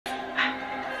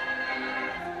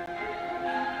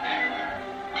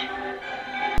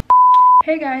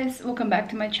Hey guys, welcome back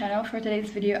to my channel. For today's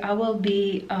video I will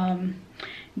be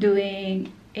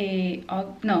doing a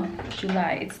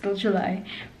July, it's still July,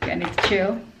 and it's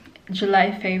chill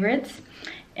July favorites.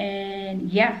 And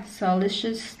yeah, so let's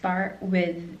just start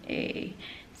with a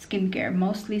skincare,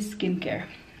 mostly skincare.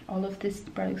 All of these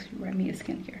products remind me of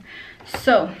skincare.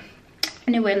 So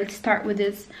anyway, let's start with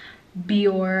this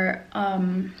Biore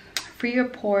Free Your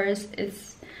Pores.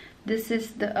 This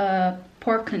is the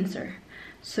pore cleanser.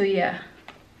 So yeah,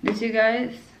 this, you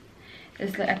guys,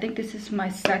 is like, I think this is my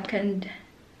second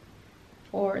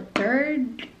or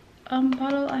third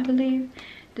bottle, I believe.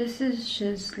 This is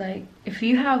just like, if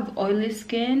you have oily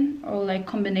skin or like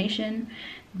combination,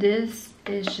 this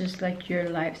is just like your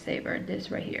lifesaver. This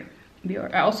right here,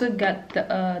 Biore. I also got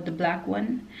the black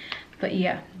one, but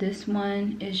yeah, this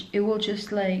one is, it will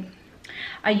just like,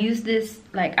 I use this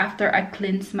like after I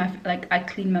cleanse my, like I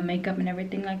clean my makeup and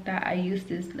everything like that. I use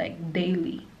this like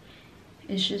daily.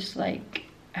 It's just like,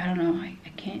 I don't know, I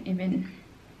can't even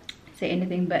say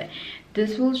anything, but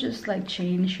this will just like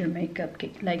change your makeup,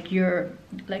 like your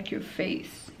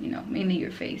face, you know, mainly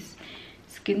your face.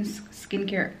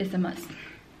 Skincare is a must.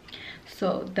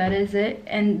 So that is it.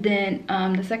 And then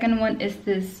the second one is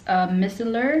this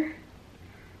Micellar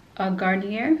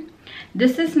Garnier.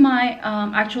 This is my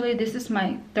actually this is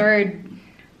my third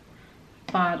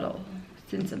bottle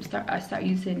since I start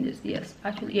using this. Yes,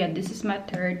 actually, yeah, this is my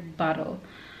third bottle.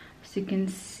 As you can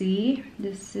see,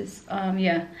 this is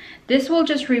yeah, this will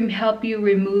just help you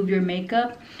remove your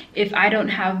makeup. If I don't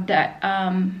have that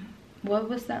what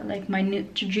was that, like my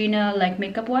Neutrogena like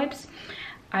makeup wipes,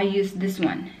 I use this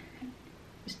one.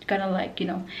 It's kind of like, you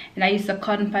know, and I use a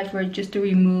cotton pad for it just to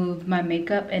remove my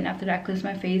makeup, and after that I cleanse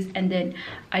my face. And then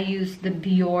I use the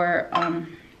Biore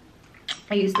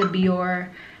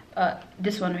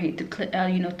this one right here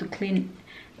to you know, to clean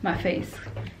my face,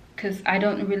 because I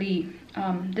don't really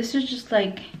this is just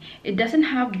like, it doesn't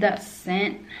have that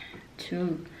scent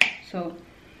too, so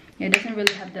yeah, it doesn't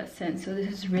really have that scent. So this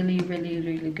is really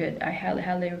good. I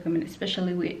highly recommend it,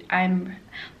 especially with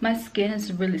my skin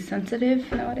is really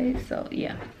sensitive nowadays. So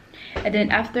yeah. And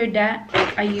then after that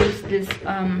I use this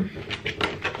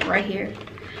right here.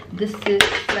 This is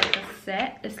like a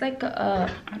set. It's like a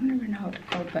I don't even know how to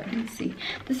call it, but let me see.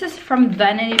 This is from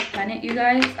Vanity, you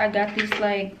guys. I got these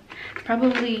like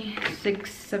probably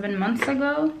 6-7 months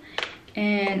ago,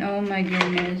 and oh my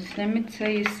goodness, let me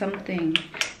tell you something.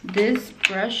 This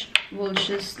brush will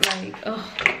just like, oh,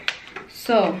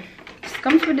 so this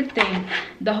comes with the thing.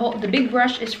 The big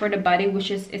brush is for the body, which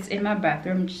is, it's in my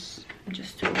bathroom,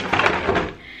 just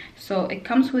to, so it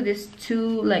comes with this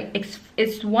two, like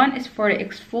it's one is for the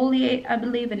exfoliate, I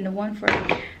believe, and the one for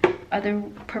other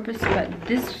purpose, but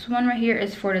this one right here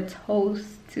is for the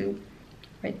toes too,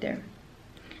 right there.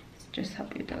 It's just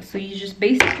help you though. So you just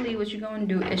basically, what you're going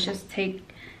to do is just take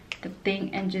the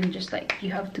thing and then just like,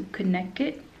 you have to connect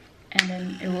it, and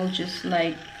then it will just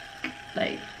like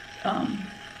turn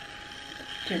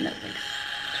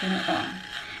it on.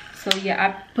 So yeah,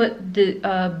 I put the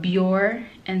Biore,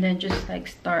 and then just like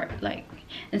start, like,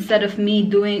 instead of me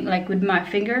doing like with my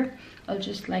finger, I'll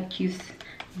just like use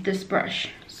this brush.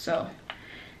 So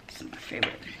it's my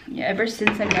favorite. Yeah, ever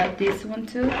since I got this one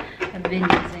too, I've been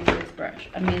using this brush.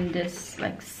 I mean, this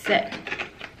like set.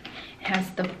 It has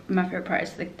my favorite part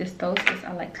is like this toes, because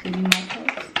I like cleaning my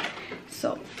toes.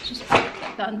 So just put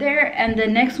that down there. And the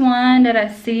next one that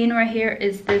I've seen right here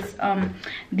is this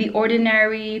The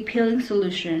Ordinary peeling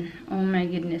solution. Oh my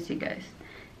goodness, you guys,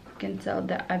 you can tell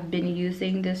that I've been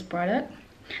using this product.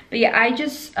 But yeah, I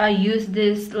just use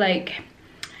this like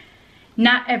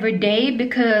not every day,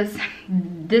 because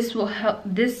this will help,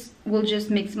 this will just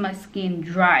make my skin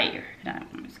drier.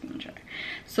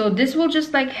 So this will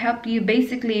just like help you,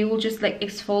 basically it will just like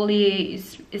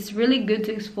exfoliate. It's really good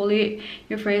to exfoliate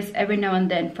your face every now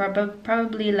and then.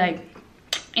 Probably like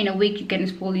in a week you can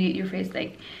exfoliate your face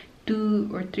like 2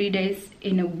 or 3 days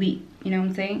in a week, you know what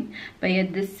I'm saying? But yeah,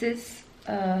 this is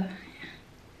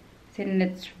saying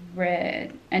it's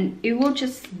red, and it will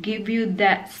just give you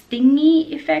that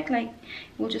stingy effect, like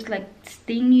it will just like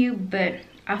sting you, but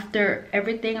after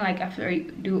everything, like after you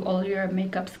do all your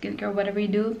makeup, skincare, whatever you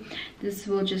do, this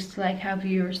will just like have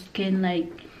your skin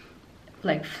like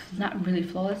not really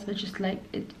flawless, but just like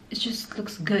it just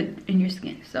looks good in your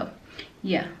skin. So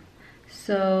yeah,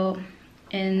 so,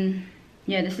 and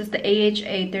yeah, this is the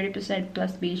AHA 30%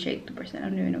 plus BHA 2%. I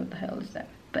don't even know what the hell is that,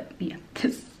 but yeah,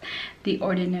 this is The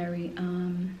Ordinary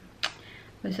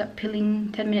what's that, peeling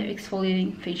 10-minute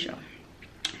exfoliating facial.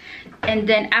 And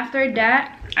then after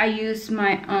that I use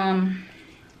my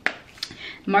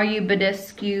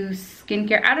Badescu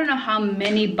skincare. I don't know how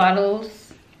many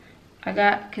bottles I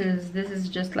got, because this is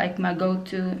just like my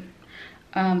go-to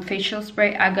facial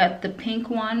spray. I got the pink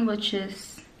one, which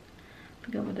is, I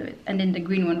forget what the, and then the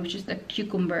green one, which is the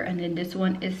cucumber, and then this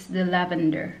one is the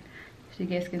lavender. So you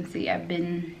guys can see I've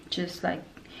been just like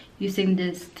using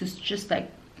this to just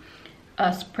like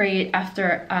spray it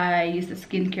after I use the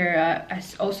skincare. I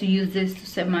also use this to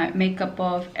set my makeup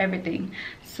off, everything.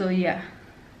 So yeah,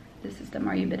 this is the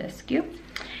Badescu.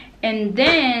 And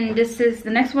then this is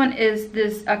the next one is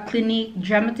this Clinique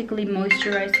Dramatically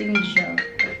Moisturizing Gel.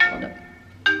 Hold up,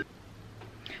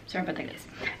 sorry about that, guys.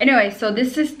 Anyway, so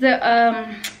this is the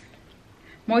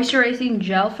moisturizing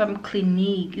gel from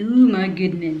Clinique. Oh my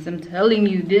goodness, I'm telling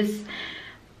you, this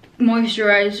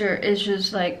moisturizer is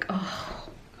just like, oh,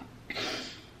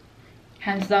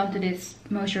 hands down to this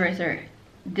moisturizer.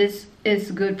 This is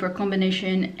good for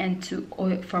combination and to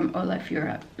oil from oil if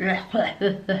you're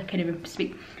can't even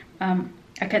speak.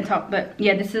 I can't talk, but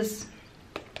yeah, this is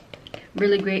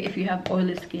really great if you have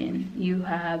oily skin. You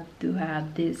have to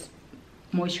have this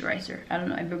moisturizer. I don't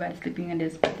know, everybody's sleeping on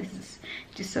this, but this is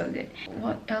just so good.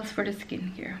 What else for the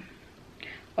skincare?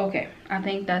 Okay, I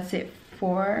think that's it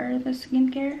for the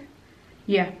skincare.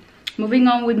 Yeah, moving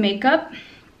on with makeup.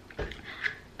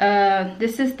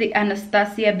 This is the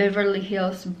Anastasia Beverly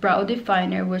Hills Brow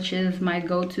Definer, which is my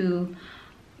go-to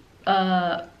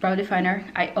brow definer.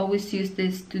 I always use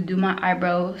this to do my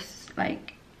eyebrows,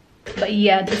 like, but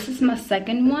yeah, this is my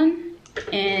second one,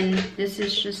 and this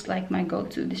is just like my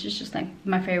go-to. This is just like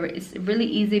my favorite. It's really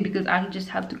easy because I just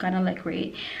have to kind of like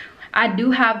create. I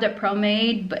do have the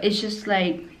pomade, but it's just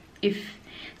like, if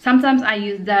sometimes I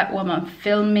use that when I'm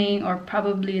filming, or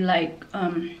probably like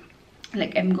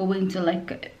I'm going to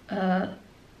like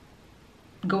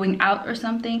going out or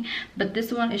something. But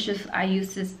this one is just, I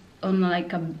use this on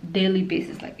like a daily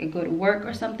basis, like I go to work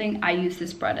or something, I use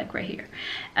this product right here.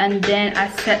 And then I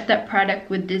set that product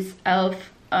with this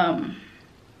e.l.f. I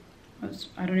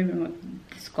don't even know what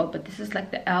this is called, but this is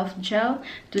like the e.l.f. gel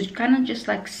to kind of just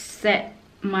like set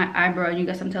my eyebrow. You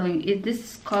guys, I'm telling you,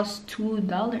 this costs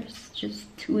 $2,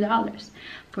 just $2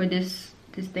 for this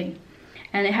thing.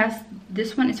 And it has,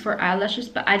 this one is for eyelashes,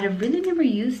 but I really never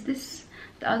used this,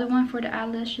 the other one for the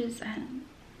eyelashes. I don't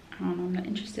know, I'm not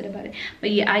interested about it.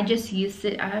 But yeah, I just used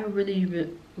it. I really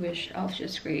wish e.l.f.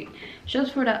 just great,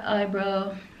 just for the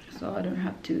eyebrow, so I don't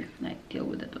have to like deal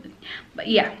with it. But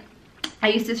yeah, I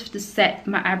use this to set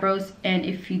my eyebrows, and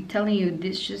if you're telling you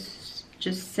this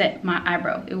just set my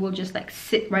eyebrow, it will just like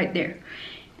sit right there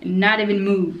and not even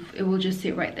move. It will just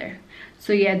sit right there.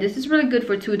 So yeah, this is really good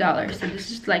for $2. So this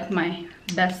is like my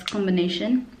best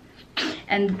combination.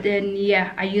 And then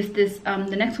yeah, I use this.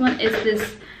 The next one is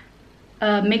this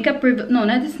makeup no,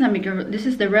 not this, not makeup, this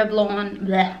is the Revlon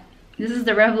this is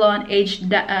the Revlon Age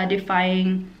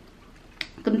defying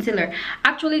concealer.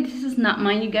 Actually, this is not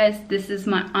mine, you guys. This is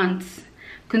my aunt's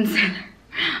concealer.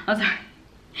 I'm sorry.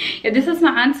 Yeah, this is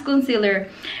my aunt's concealer.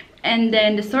 And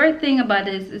then the story thing about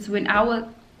this is when I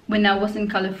was in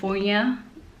California,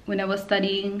 when I was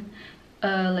studying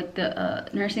like the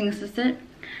nursing assistant,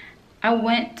 I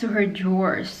went to her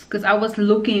drawers because I was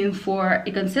looking for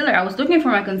a concealer. I was looking for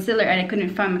my concealer and I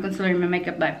couldn't find my concealer in my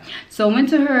makeup bag. So I went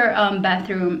to her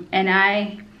bathroom,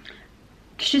 and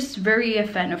she's very a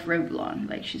fan of Revlon.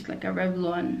 Like, she's like a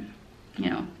Revlon,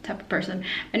 you know, type of person.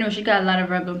 Anyway, she got a lot of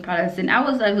Revlon products, and I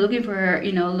was like looking for her,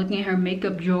 you know, looking at her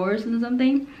makeup drawers and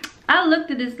something. I looked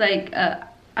at this like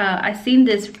I seen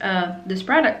this this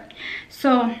product,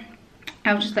 so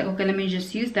I was just like, okay, let me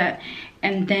just use that.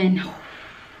 And then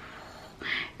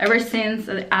ever since,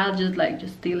 I'll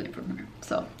just steal it from her.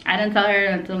 So I didn't tell her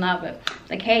until now, but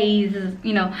like, hey, this is,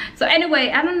 you know. So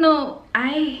anyway, I don't know,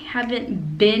 I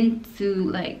haven't been to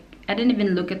like, I didn't even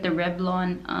look at the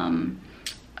Revlon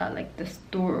like the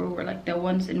store, or like the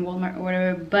ones in Walmart or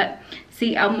whatever. But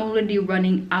see, I'm already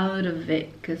running out of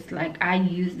it because like I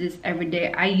use this every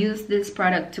day. I use this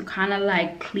product to kind of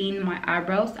like clean my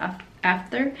eyebrows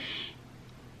after.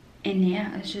 And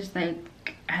yeah, it's just like,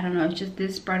 I don't know, it's just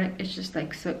this product, it's just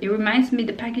like, so it reminds me,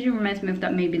 the packaging reminds me of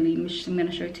that Maybelline, which I'm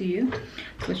gonna show it to you,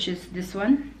 which is this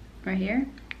one right here.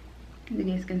 As you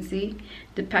guys can see,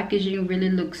 the packaging really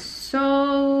looks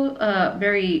so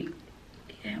very,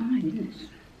 oh my goodness,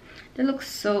 they look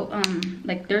so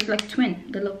like they're like twin.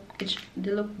 They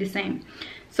look the same.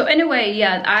 So anyway,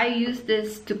 yeah, I use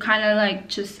this to kind of like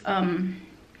just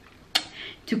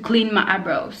to clean my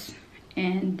eyebrows.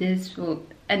 And this will,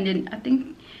 and then I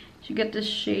think you get the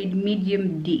shade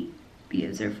medium deep,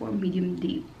 because therefore medium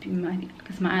deep,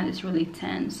 because my eye is really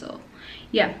tan. So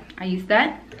yeah, I use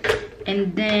that.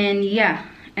 And then yeah,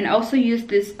 and I also use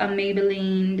this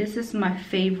Maybelline, this is my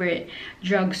favorite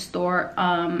drugstore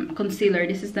concealer.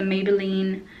 This is the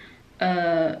Maybelline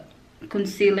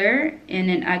concealer, and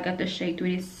then I got the shade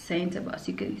 20 Saints about,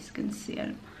 so you guys can see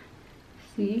it.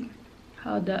 See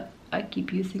how that I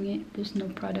keep using it, there's no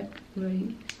product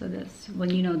already, so that's when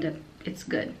you know that it's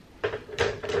good.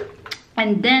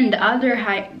 And then the other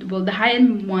the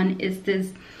high-end one is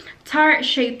this Tarte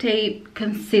Shape Tape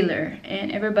concealer,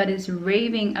 and everybody's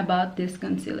raving about this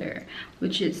concealer,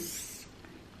 which is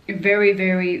very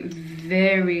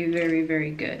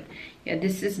good. Yeah,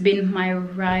 this has been my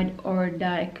ride or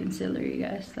die concealer, you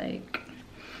guys. Like,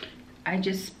 I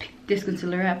just picked this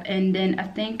concealer up, and then I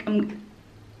think I'm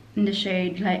in the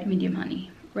shade Light Medium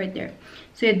Honey right there.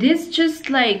 So yeah, this just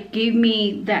like gave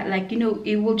me that, like, you know,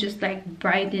 it will just like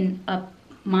brighten up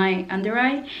my under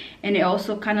eye, and it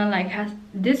also kind of like has,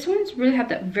 this one's really have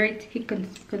that very thick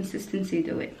consistency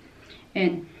to it,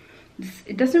 and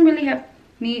it doesn't really have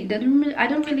me, it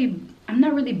doesn't really, I'm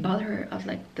not really bothered of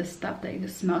like the stuff that it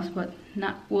smells, but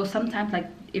not, well, sometimes like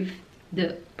if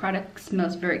the product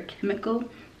smells very chemical,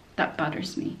 that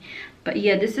bothers me. But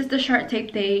yeah, this is the Sharp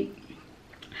Tape Tape.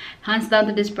 Hands down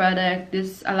to this product.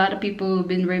 This, a lot of people have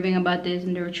been raving about this,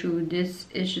 and they're true. This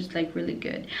is just like really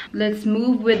good. Let's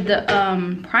move with the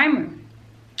primer,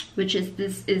 which is,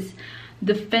 this is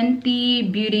the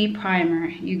Fenty Beauty Primer,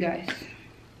 you guys.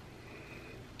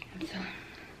 So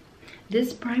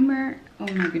this primer, oh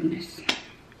my goodness,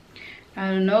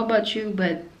 I don't know about you,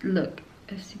 but look,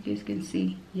 as you guys can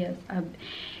see, yes,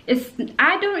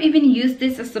 I don't even use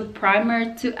this as a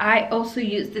primer too. I also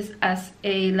use this as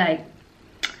a like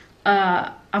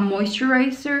a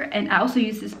moisturizer, and I also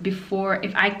use this before,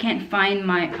 if I can't find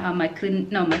my my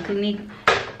Clinique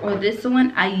or this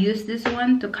one, I use this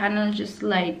one to kind of just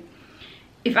like,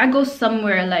 if I go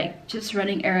somewhere like just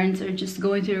running errands or just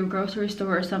going to a grocery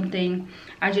store or something,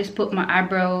 I just put my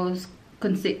eyebrows,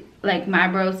 like my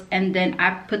eyebrows, and then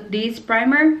I put this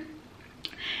primer,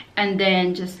 and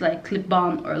then just like lip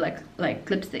balm or like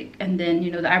lipstick, and then,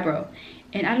 you know, the eyebrow.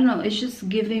 And I don't know, it's just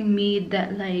giving me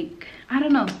that, like, I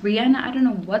don't know, Rihanna, I don't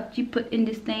know what you put in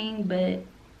this thing, but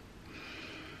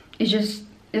it just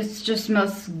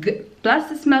smells good.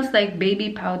 Plus it smells like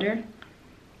baby powder.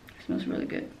 It smells really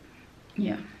good.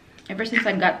 Yeah, ever since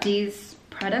I got these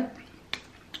products,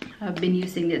 I've been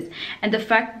using this. And the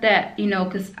fact that, you know,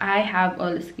 because I have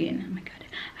oily skin, oh my god,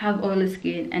 I have oily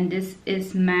skin, and this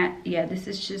is matte. Yeah, this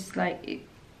is just like it.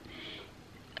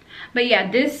 But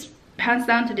yeah, this, hands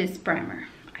down to this primer,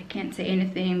 I can't say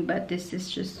anything, but this is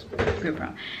just good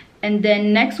brown. And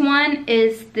then next one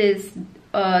is this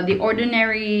the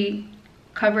Ordinary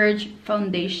Coverage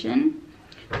Foundation,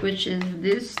 which is,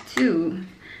 this too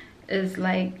is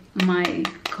like my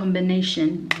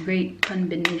combination, great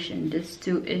combination. This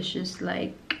too is just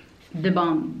like the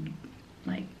bomb,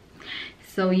 like.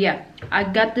 So yeah, I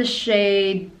got the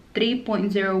shade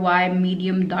 3.0Y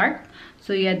Medium Dark.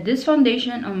 So yeah, this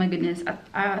foundation, oh my goodness,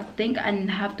 I think I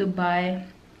have to buy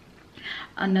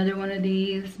another one of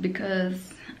these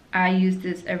because I use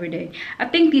this every day. I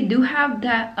think they do have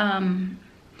that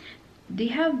they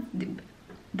have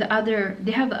the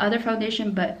other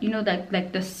foundation, but you know, that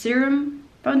like the serum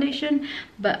foundation,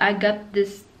 but I got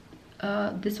this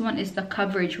this one is the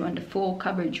coverage one, the full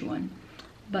coverage one.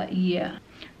 But yeah,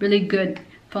 really good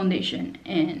foundation,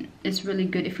 and it's really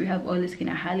good if you have oily skin.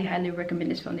 I highly recommend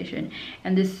this foundation,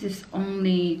 and this is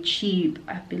only cheap,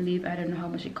 I believe. I don't know how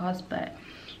much it costs, but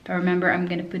if I remember, I'm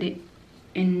gonna put it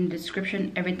in the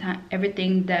description.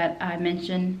 Everything that I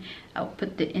mentioned, I'll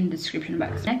put it in the description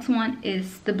box. Next one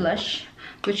is the blush,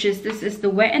 which is, this is the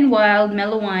Wet n Wild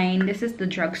Melow. This is the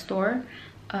drugstore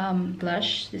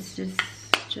blush. This is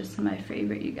just my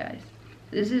favorite, you guys.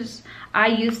 This is, I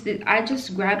used it, I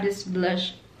just grabbed this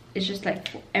blush. It's just like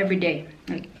every day,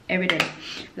 like every day,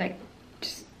 like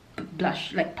just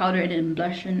blush, like powder and then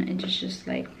blush, and it's just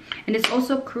like, and it's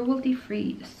also cruelty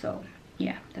free. So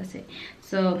yeah, that's it.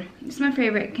 So it's my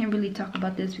favorite. Can't really talk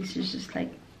about this because it's just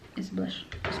like, it's blush.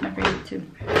 It's my favorite too.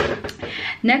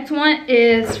 Next one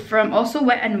is from also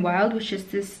Wet n Wild, which is,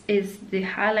 this is the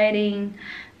highlighting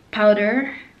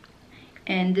powder,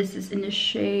 and this is in the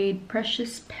shade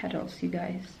Precious Petals, you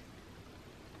guys.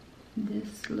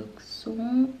 This looks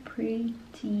so pretty.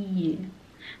 I'm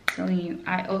telling you,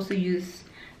 I also use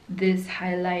this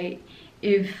highlight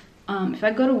if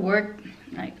I go to work.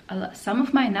 Like some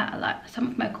of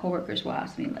my coworkers will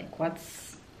ask me like,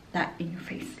 what's that in your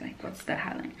face, like what's that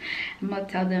highlight? I'm gonna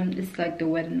tell them it's like the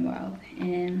Wet n Wild,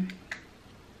 and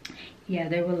yeah,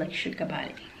 they were like shook about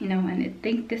it, you know. And I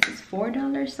think this is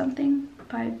 $4 something,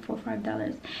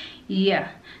 $5. Yeah,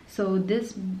 so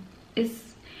this is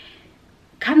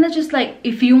kind of just like,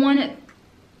 if you wanted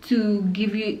to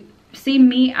give you, see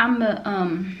me, I'm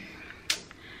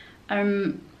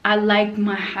I like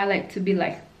my highlight to be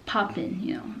like popping,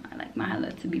 you know. I like my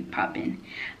highlight to be popping.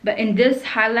 But in this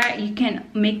highlight, you can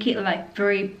make it like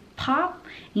very pop,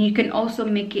 and you can also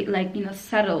make it like, you know,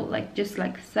 subtle, like just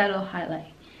like subtle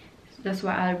highlight. That's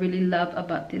what I really love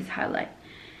about this highlight.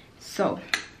 So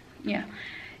yeah.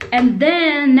 And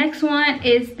then next one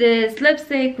is this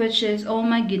lipstick, which is, oh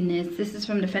my goodness, this is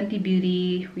from the Fenty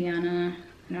Beauty, Rihanna.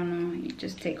 I don't know, you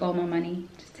just take all my money,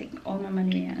 just take all my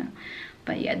money, Rihanna.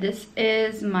 But yeah, this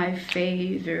is my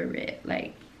favorite,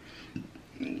 like,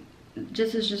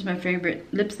 this is just my favorite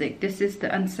lipstick. This is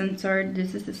the Uncensored.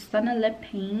 This is the Stunna Lip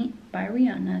Paint by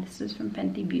Rihanna. This is from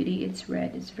Fenty Beauty. It's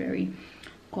red. It's very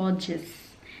gorgeous.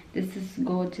 This is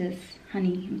gorgeous,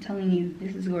 honey. I'm telling you,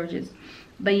 this is gorgeous.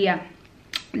 But yeah,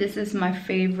 this is my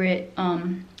favorite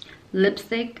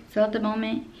lipstick till the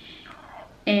moment.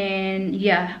 And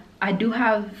yeah, I do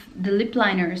have the lip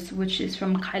liners, which is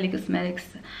from Kylie Cosmetics.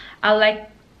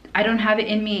 I don't have it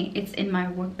in me, it's in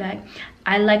my work bag.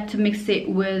 I like to mix it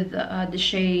with the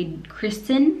shade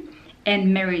Kristen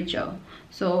and Mary Jo.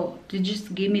 So to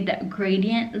just give me that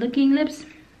gradient looking lips.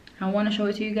 I want to show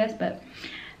it to you guys, but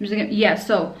I'm just gonna, yeah.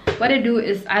 So what I do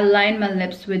is I line my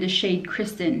lips with the shade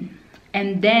Kristen,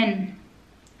 and then,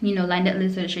 you know, line that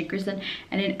lips with the shade Kristen,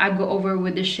 and then I go over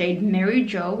with the shade Mary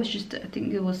Jo, which is I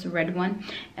think it was the red one,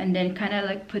 and then kind of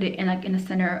like put it in like in the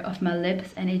center of my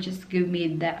lips, and it just give me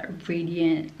that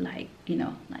radiant, like, you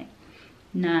know, like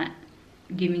not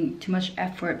giving too much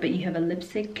effort, but you have a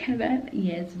lipstick kind of,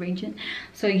 yeah, it's radiant.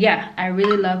 So yeah, I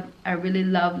really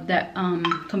love that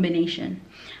combination.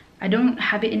 I don't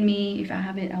have it in me. If I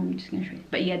have it, I'm just gonna show you.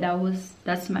 But yeah,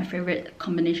 that's my favorite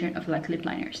combination of like lip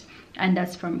liners, and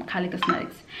that's from Kylie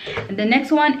Cosmetics. And the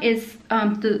next one is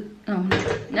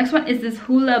next one is this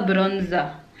Hoola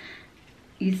bronzer.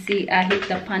 You see, I hit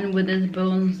the pan with this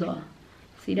bronzer.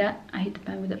 See that? I hit the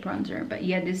pan with the bronzer. But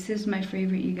yeah, this is my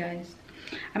favorite, you guys.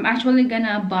 I'm actually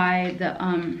gonna buy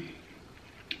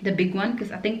the big one,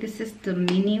 because I think this is the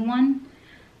mini one.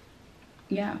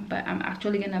 Yeah, but I'm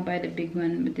actually gonna buy the big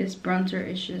one. But this bronzer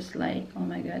is just like, oh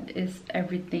my god, it's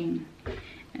everything.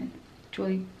 And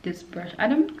actually this brush, I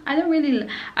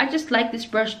just like this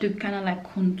brush to kind of like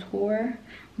contour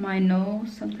my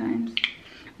nose sometimes.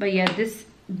 But yeah, this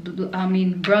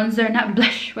bronzer, not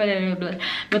blush, whatever blush,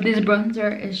 but this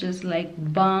bronzer is just like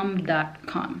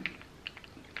bomb.com.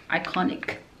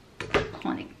 Iconic.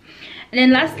 And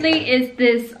then lastly is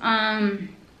this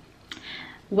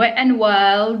Wet n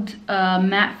Wild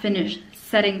matte finish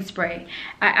setting spray.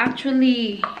 I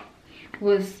actually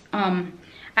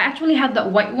had the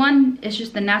white one. It's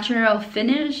just the natural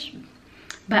finish,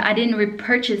 but I didn't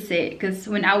repurchase it because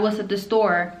when I was at the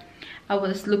store, I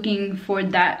was looking for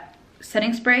that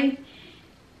setting spray.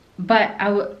 But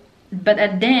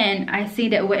then I see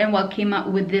that Wet n Wild came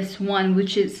out with this one,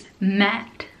 which is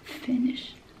matte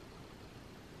finish.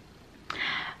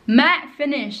 Matte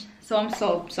finish. So I'm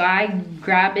sold. So I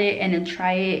grab it and then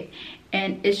try it,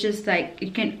 and it's just like,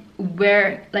 you can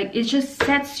wear, like, it just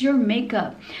sets your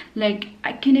makeup. Like,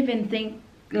 I can't even think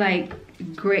like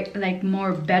great, like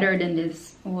more better than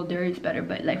this. Well, there is better,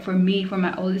 but like for me, for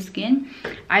my oily skin,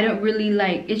 I don't really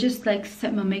like it. Just like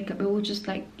set my makeup. It will just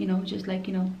like, you know,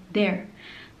 there,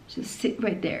 just sit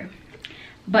right there.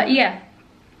 But yeah,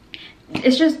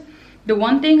 it's just the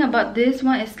one thing about this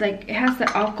one is like it has the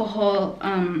alcohol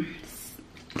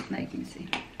like, you can see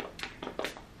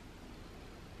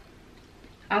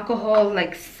alcohol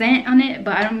like scent on it,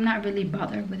 but I'm not really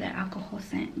bothered with that alcohol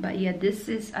scent. But yeah, this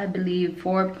is, I believe,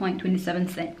 4.27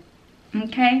 cent.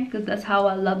 Okay, because that's how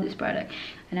I love this product,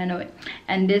 and I know it.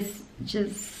 And this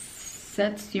just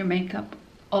sets your makeup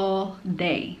all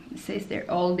day. It says there,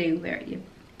 all day wear. Yep,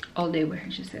 all day wear.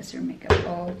 It just sets your makeup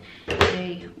all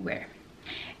day wear.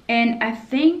 And I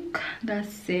think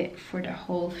that's it for the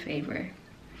whole favor.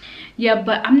 Yeah,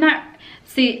 but I'm not,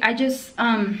 see, I just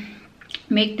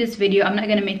make this video. I'm not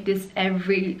gonna make this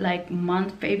every like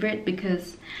month favorite,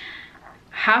 because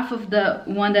half of the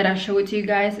one that I showed to you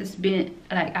guys has been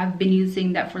like, I've been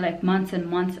using that for like months and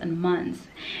months and months.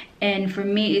 And for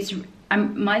me, it's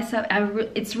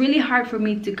it's really hard for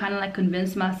me to kind of like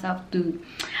convince myself to,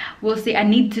 we'll see, I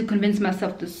need to convince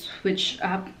myself to switch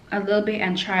up a little bit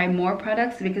and try more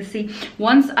products. Because see,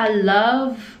 once I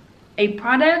love a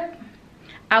product,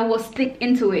 I will stick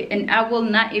into it, and I will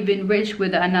not even reach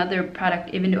with another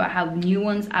product. Even though I have new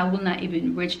ones, I will not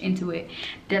even reach into it.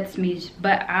 That's me.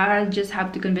 But I just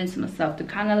have to convince myself to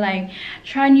kind of like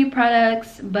try new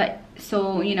products. But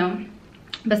so, you know,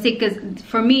 But see, because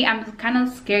for me, I'm kind of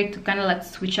scared to kind of like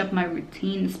switch up my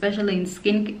routine, especially in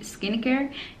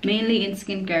skincare. Mainly in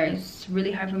skincare, it's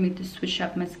really hard for me to switch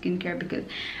up my skincare because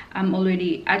I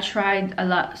tried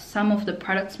some of the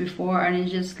products before, and it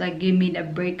just like give me the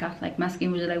breakout. Like my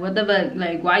skin was like, what the fuck,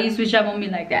 like why you switch up on me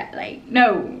like that? Like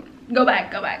no, go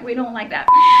back, we don't like that.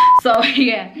 So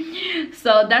yeah,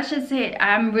 so that's just it.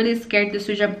 I'm really scared to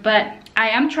switch up, but I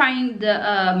am trying the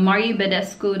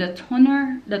Badescu,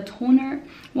 the toner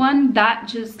one. That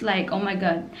just like, oh my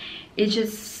god, it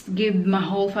just give my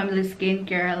whole family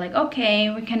skincare. Like, okay,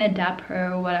 we can adapt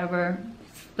her or whatever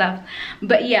stuff.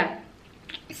 But yeah,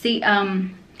 see,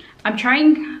 I'm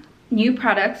trying new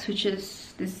products, which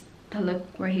is the look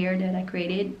right here that I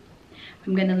created.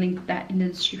 I'm gonna link that in the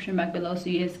description back below so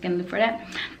you guys can look for that.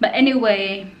 But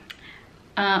anyway,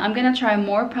 I'm gonna try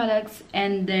more products,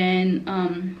 and then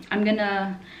I'm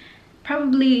gonna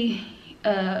probably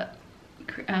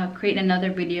create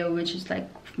another video, which is like,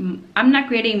 I'm not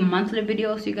creating monthly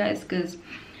videos, you guys, because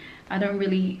I don't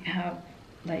really have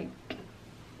like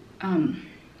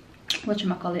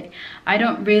whatchamacallit, I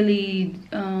don't really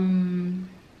what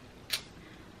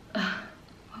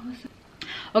was it?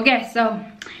 Okay, so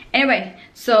anyway,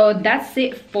 so that's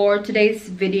it for today's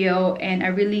video, and I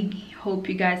really hope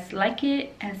you guys like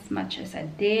it as much as I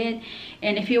did.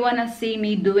 And if you want to see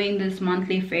me doing this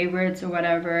monthly favorites or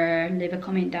whatever, leave a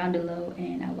comment down below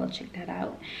and I will check that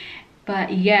out.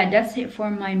 But yeah, that's it for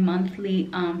my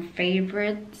monthly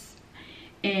favorites.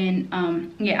 And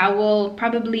yeah, I will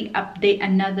probably update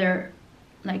another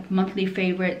like monthly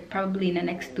favorite probably in the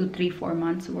next 2, 3, 4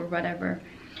 months or whatever,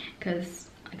 because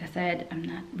like I said, I'm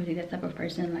not really that type of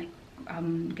person like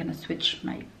I'm gonna switch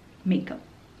my makeup,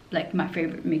 like my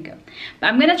favorite makeup. But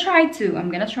I'm gonna try to. I'm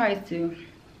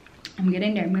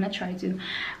getting there. I'm gonna try to.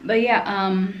 But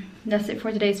yeah, that's it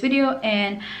for today's video,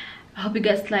 and I hope you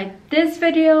guys like this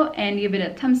video and give it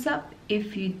a thumbs up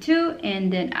if you do,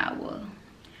 and then I will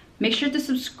make sure to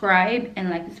subscribe and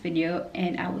like this video,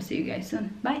 and I will see you guys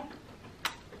soon. Bye.